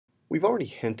We've already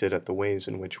hinted at the ways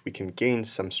in which we can gain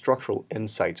some structural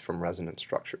insights from resonance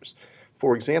structures.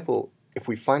 For example, if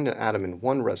we find an atom in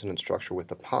one resonance structure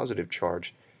with a positive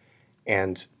charge,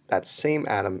 and that same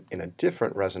atom in a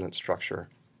different resonance structure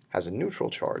has a neutral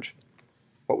charge,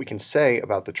 what we can say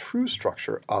about the true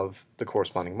structure of the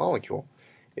corresponding molecule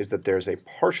is that there's a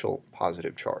partial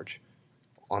positive charge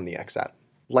on the X atom.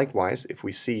 Likewise, if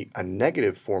we see a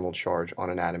negative formal charge on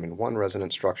an atom in one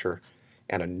resonance structure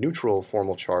and a neutral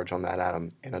formal charge on that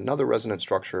atom in another resonance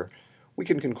structure, we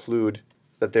can conclude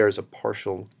that there is a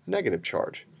partial negative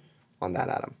charge on that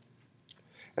atom.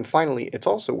 And finally, it's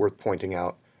also worth pointing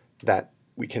out that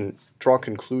we can draw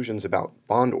conclusions about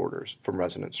bond orders from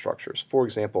resonance structures. For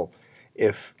example,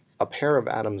 if a pair of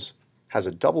atoms has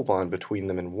a double bond between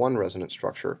them in one resonance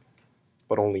structure,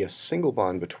 but only a single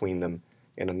bond between them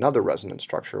in another resonance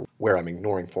structure, where I'm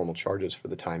ignoring formal charges for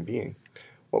the time being,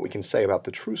 what we can say about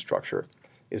the true structure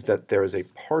is that there is a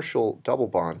partial double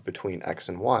bond between X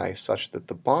and Y such that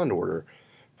the bond order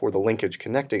for the linkage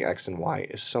connecting X and Y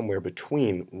is somewhere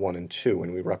between 1 and 2,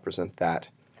 and we represent that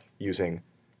using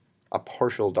a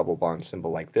partial double bond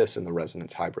symbol like this in the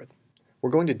resonance hybrid. We're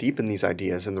going to deepen these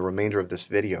ideas in the remainder of this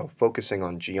video, focusing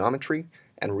on geometry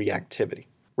and reactivity.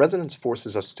 Resonance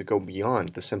forces us to go beyond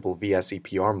the simple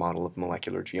VSEPR model of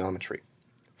molecular geometry.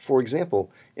 For example,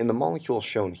 in the molecule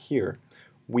shown here,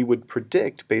 we would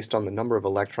predict, based on the number of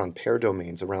electron pair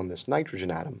domains around this nitrogen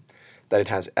atom, that it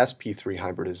has sp3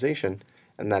 hybridization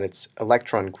and that its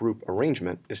electron group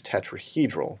arrangement is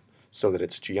tetrahedral, so that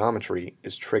its geometry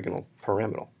is trigonal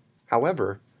pyramidal.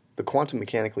 However, the quantum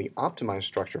mechanically optimized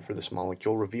structure for this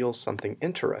molecule reveals something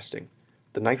interesting.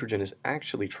 The nitrogen is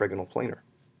actually trigonal planar.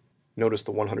 Notice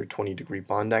the 120-degree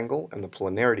bond angle and the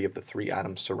planarity of the three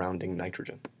atoms surrounding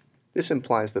nitrogen. This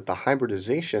implies that the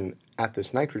hybridization at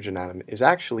this nitrogen atom is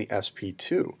actually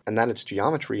sp2, and that its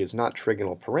geometry is not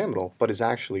trigonal pyramidal, but is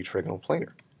actually trigonal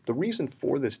planar. The reason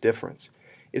for this difference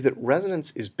is that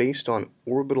resonance is based on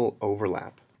orbital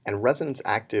overlap, and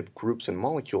resonance-active groups and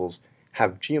molecules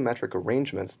have geometric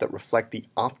arrangements that reflect the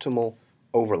optimal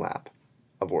overlap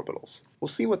of orbitals. We'll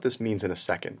see what this means in a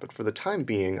second, but for the time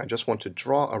being, I just want to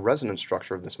draw a resonance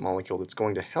structure of this molecule that's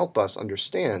going to help us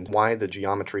understand why the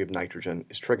geometry of nitrogen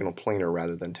is trigonal planar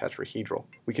rather than tetrahedral.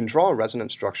 We can draw a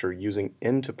resonance structure using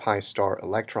n to pi star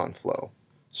electron flow,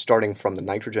 starting from the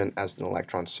nitrogen as an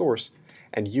electron source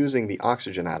and using the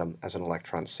oxygen atom as an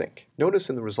electron sink. Notice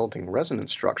in the resulting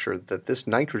resonance structure that this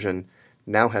nitrogen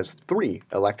now has 3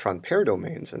 electron pair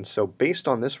domains, and so based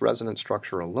on this resonance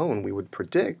structure alone, we would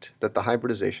predict that the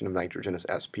hybridization of nitrogen is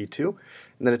sp2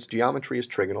 and that its geometry is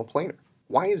trigonal planar.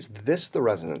 Why is this the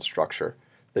resonance structure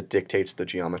that dictates the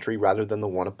geometry rather than the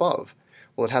one above?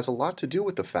 Well, it has a lot to do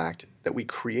with the fact that we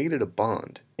created a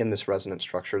bond in this resonance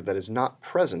structure that is not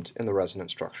present in the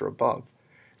resonance structure above.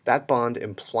 That bond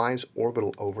implies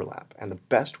orbital overlap, and the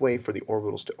best way for the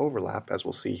orbitals to overlap, as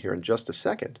we'll see here in just a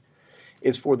second,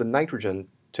 is for the nitrogen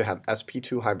to have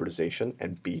sp2 hybridization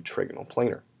and be trigonal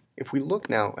planar. If we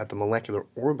look now at the molecular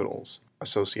orbitals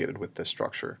associated with this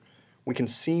structure, we can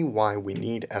see why we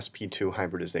need sp2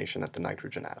 hybridization at the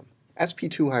nitrogen atom.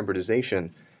 sp2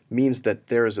 hybridization means that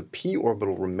there is a p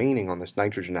orbital remaining on this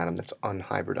nitrogen atom that's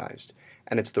unhybridized,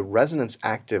 and it's the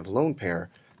resonance-active lone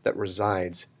pair that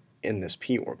resides in this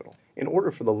p orbital. In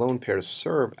order for the lone pair to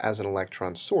serve as an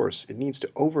electron source, it needs to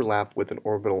overlap with an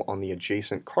orbital on the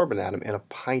adjacent carbon atom in a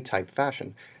pi-type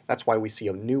fashion. That's why we see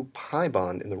a new pi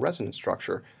bond in the resonance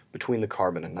structure between the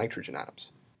carbon and nitrogen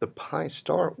atoms. The pi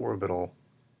star orbital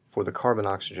for the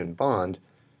carbon-oxygen bond,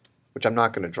 which I'm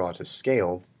not going to draw to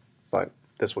scale, but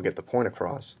this will get the point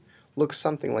across, looks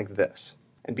something like this.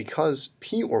 And because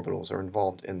p orbitals are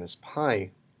involved in this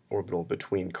pi orbital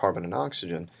between carbon and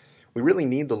oxygen, we really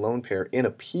need the lone pair in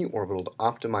a p orbital to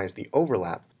optimize the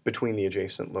overlap between the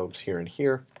adjacent lobes here and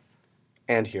here,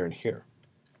 and here and here.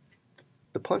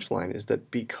 The punchline is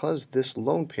that because this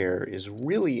lone pair is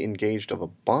really engaged of a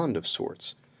bond of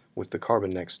sorts with the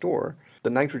carbon next door, the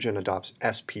nitrogen adopts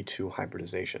sp2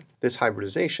 hybridization. This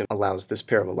hybridization allows this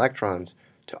pair of electrons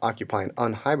to occupy an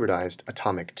unhybridized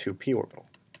atomic 2p orbital.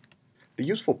 The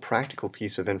useful practical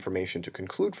piece of information to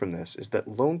conclude from this is that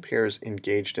lone pairs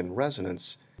engaged in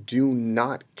resonance do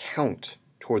not count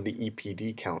toward the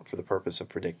EPD count for the purpose of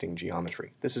predicting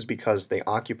geometry. This is because they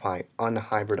occupy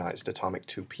unhybridized atomic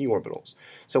 2p orbitals.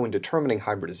 So in determining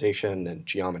hybridization and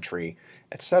geometry,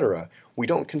 etc., we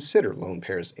don't consider lone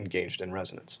pairs engaged in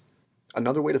resonance.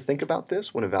 Another way to think about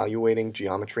this when evaluating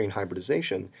geometry and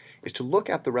hybridization is to look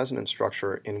at the resonance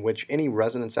structure in which any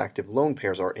resonance-active lone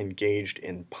pairs are engaged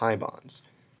in pi bonds.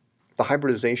 The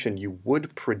hybridization you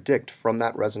would predict from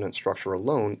that resonance structure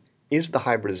alone is the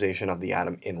hybridization of the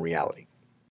atom in reality.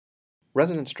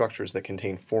 Resonance structures that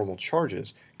contain formal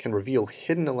charges can reveal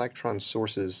hidden electron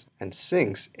sources and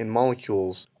sinks in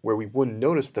molecules where we wouldn't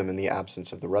notice them in the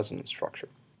absence of the resonance structure.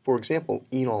 For example,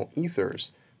 enol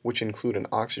ethers, which include an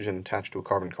oxygen attached to a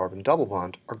carbon-carbon double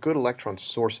bond, are good electron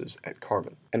sources at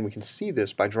carbon. And we can see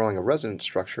this by drawing a resonance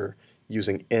structure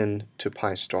using N to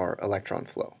pi star electron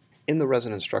flow. In the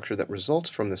resonance structure that results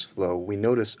from this flow, we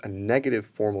notice a negative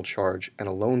formal charge and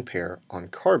a lone pair on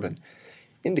carbon,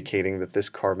 indicating that this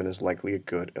carbon is likely a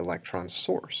good electron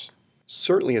source,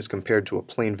 certainly as compared to a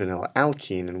plain vanilla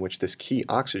alkene in which this key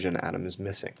oxygen atom is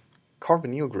missing.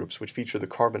 Carbonyl groups which feature the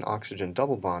carbon-oxygen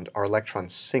double bond are electron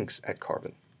sinks at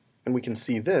carbon, and we can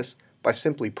see this by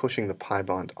simply pushing the pi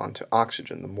bond onto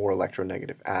oxygen, the more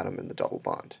electronegative atom in the double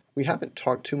bond. We haven't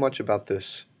talked too much about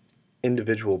this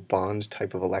individual bond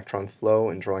type of electron flow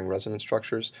in drawing resonance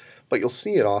structures, but you'll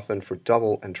see it often for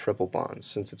double and triple bonds,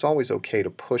 since it's always okay to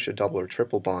push a double or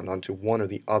triple bond onto one or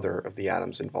the other of the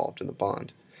atoms involved in the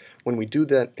bond. When we do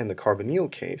that in the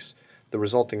carbonyl case, the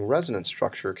resulting resonance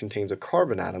structure contains a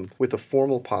carbon atom with a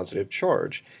formal positive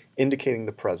charge, indicating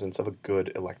the presence of a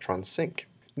good electron sink.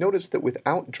 Notice that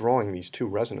without drawing these two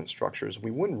resonance structures,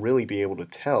 we wouldn't really be able to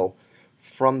tell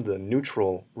from the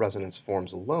neutral resonance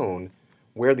forms alone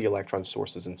where the electron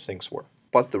sources and sinks were.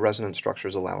 But the resonance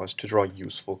structures allow us to draw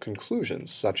useful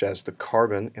conclusions, such as the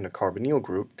carbon in a carbonyl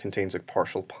group contains a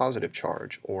partial positive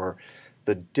charge, or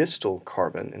the distal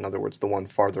carbon, in other words the one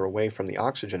farther away from the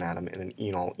oxygen atom in an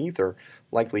enol ether,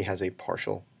 likely has a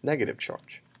partial negative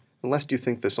charge. Unless you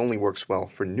think this only works well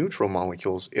for neutral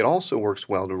molecules, it also works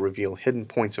well to reveal hidden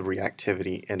points of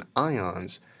reactivity in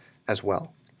ions as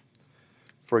well.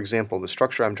 For example, the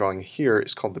structure I'm drawing here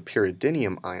is called the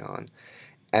pyridinium ion,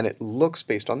 and it looks,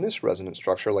 based on this resonance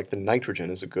structure, like the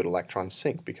nitrogen is a good electron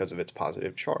sink because of its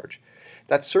positive charge.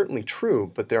 That's certainly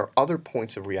true, but there are other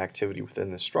points of reactivity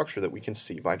within this structure that we can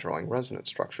see by drawing resonance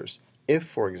structures. If,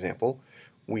 for example,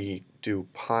 we do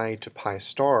pi to pi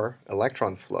star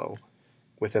electron flow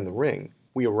within the ring,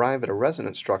 we arrive at a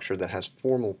resonance structure that has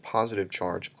formal positive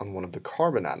charge on one of the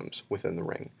carbon atoms within the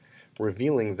ring,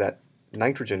 revealing that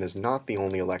nitrogen is not the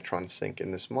only electron sink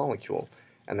in this molecule,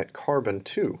 and that carbon,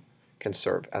 too, can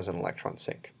serve as an electron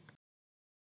sink.